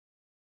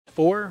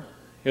4.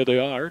 Here they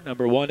are.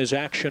 Number 1 is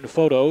Action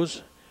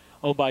Photos,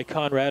 owned by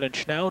Conrad and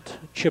Schnaut,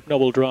 Chip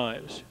Noble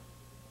drives.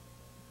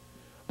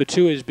 The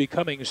 2 is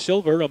Becoming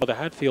Silver, owned by the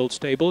Hatfield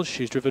Stables.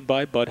 She's driven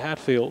by Bud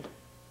Hatfield.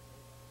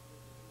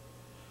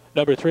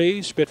 Number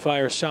 3,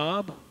 Spitfire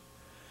Saab,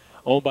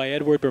 owned by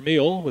Edward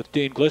Bermeal with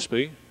Dean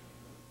Gillespie.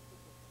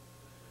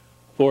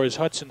 4 is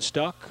Hudson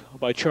Stuck, owned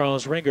by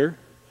Charles Ringer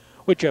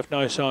with Jeff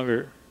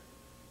Nysonger.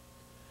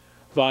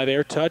 5,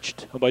 Air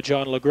Touched, owned by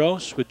John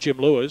LaGrosse with Jim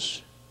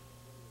Lewis.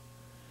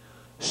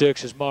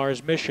 6 is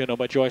Mars Mission, owned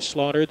by Joyce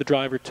Slaughter, the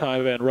driver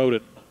Ty Van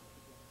Roden.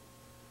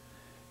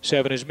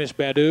 7 is Miss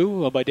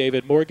Badu, owned by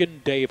David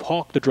Morgan, Dave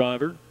Hawk, the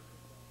driver.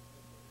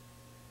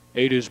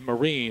 8 is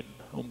Marine,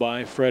 owned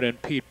by Fred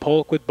and Pete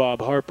Polk with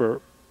Bob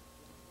Harper.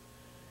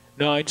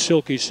 9,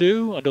 Silky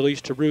Sue, under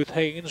lease to Ruth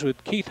Haynes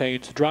with Keith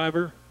Haynes, the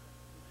driver.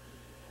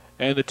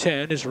 And the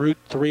 10 is Route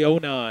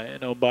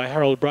 309, owned by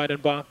Harold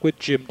Breidenbach with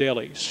Jim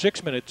Daly.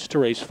 6 minutes to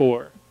race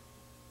 4.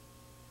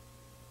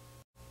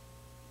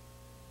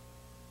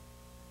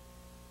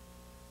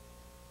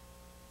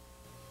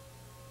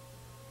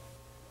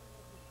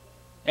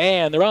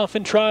 And they're off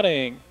and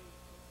trotting.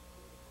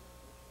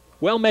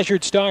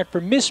 Well-measured start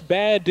for Miss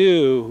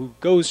Badu, who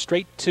goes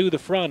straight to the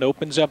front,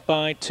 opens up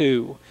by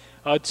 2.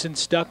 Hudson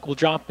Stuck will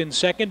drop in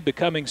second.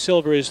 Becoming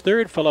Silver is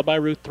third, followed by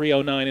Route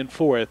 309 in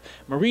fourth.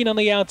 Marine on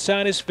the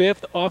outside is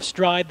fifth. Off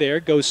stride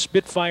there goes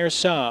Spitfire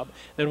Saab.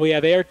 Then we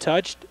have Air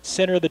Touched.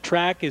 Center of the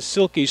track is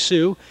Silky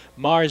Sue.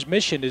 Mars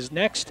Mission is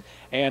next.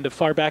 And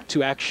far back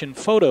to Action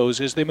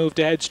Photos as they move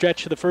to head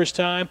stretch for the first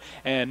time.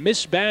 And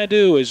Miss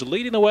Badu is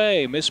leading the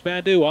way. Miss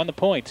Badu on the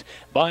point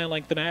by a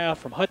length and a half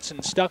from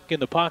Hudson Stuck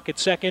in the pocket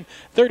second.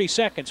 30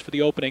 seconds for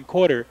the opening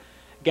quarter.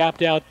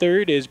 Gapped out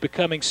third is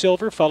Becoming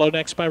Silver, followed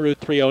next by Route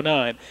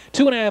 309.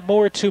 2.5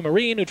 more to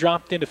Marine, who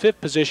dropped into fifth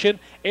position.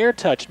 Air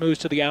Touch moves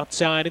to the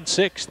outside in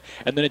sixth.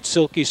 And then it's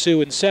Silky Sue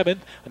in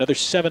seventh. Another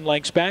 7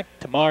 lengths back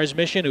to Mars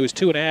Mission, who is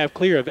 2.5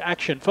 clear of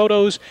Action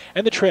Photos.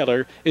 And the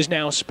trailer is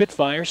now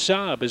Spitfire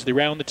Saab as they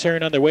round the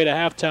turn on their way to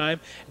halftime,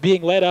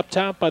 being led up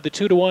top by the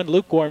 2-1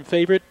 lukewarm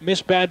favorite,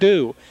 Miss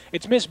Badu.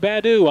 It's Miss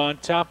Badu on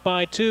top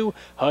by 2.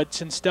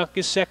 Hudson Stuck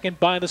is second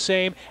by the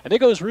same. And there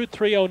goes Route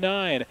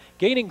 309,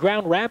 gaining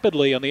ground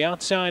rapidly on the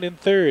outside in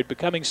third.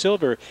 Becoming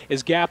Silver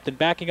is gapped and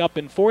backing up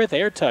in fourth.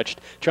 Air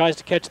Touched tries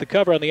to catch the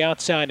cover on the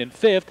outside in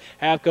fifth.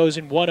 Half goes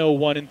in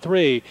 101 and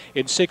 3.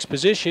 In sixth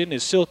position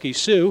is Silky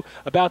Sue,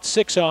 about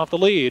 6 off the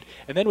lead.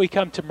 And then we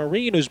come to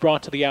Marine, who's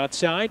brought to the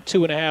outside.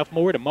 2.5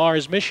 more to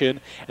Mars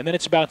Mission. And then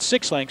it's about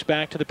 6 lengths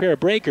back to the pair of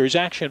breakers,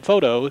 Action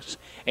Photos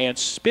and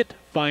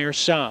Spitfire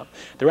Saab.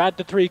 They're at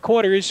the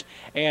 3/4,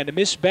 and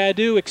Miss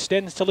Badu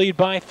extends to lead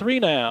by 3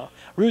 now.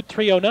 Route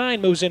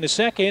 309 moves into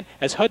second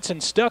as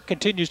Hudson Stuck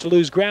continues to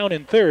lose ground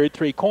in third,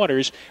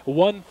 3/4,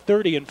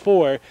 130 and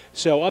 4.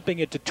 So upping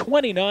it to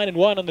 29 and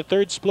 1 on the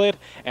third split,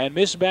 and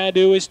Miss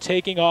Badu is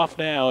taking off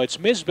now. It's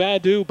Miss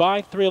Badu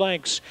by 3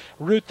 lengths.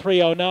 Route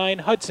 309,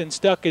 Hudson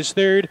Stuck is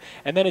third,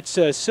 and then it's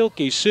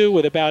Silky Sue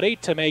with about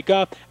 8 to make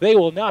up. They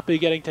will not be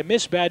getting to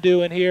Miss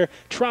Badu in here,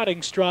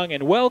 trotting strong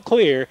and well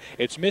clear.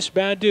 It's Miss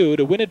Badu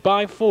to win it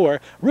by 4.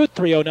 Route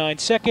 309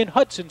 second,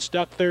 Hudson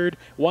Stuck third,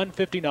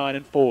 159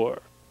 and 4.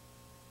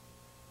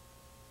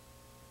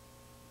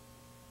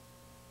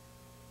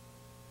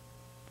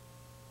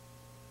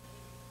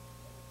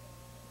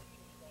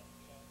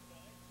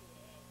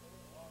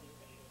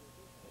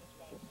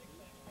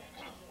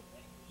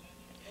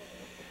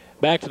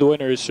 Back to the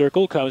winner's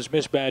circle comes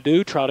Miss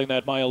Badu, trotting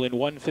that mile in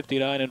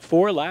 159 and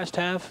 4. Last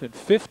half in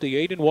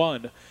 58 and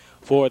 1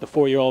 for the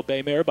 4-year-old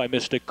bay mare by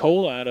Mystic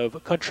Cole out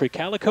of Country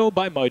Calico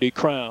by Mighty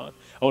Crown.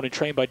 Owned and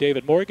trained by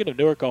David Morgan of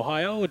Newark,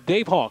 Ohio.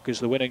 Dave Hawk is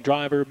the winning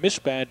driver. Miss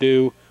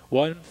Badu,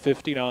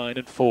 159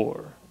 and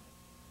 4.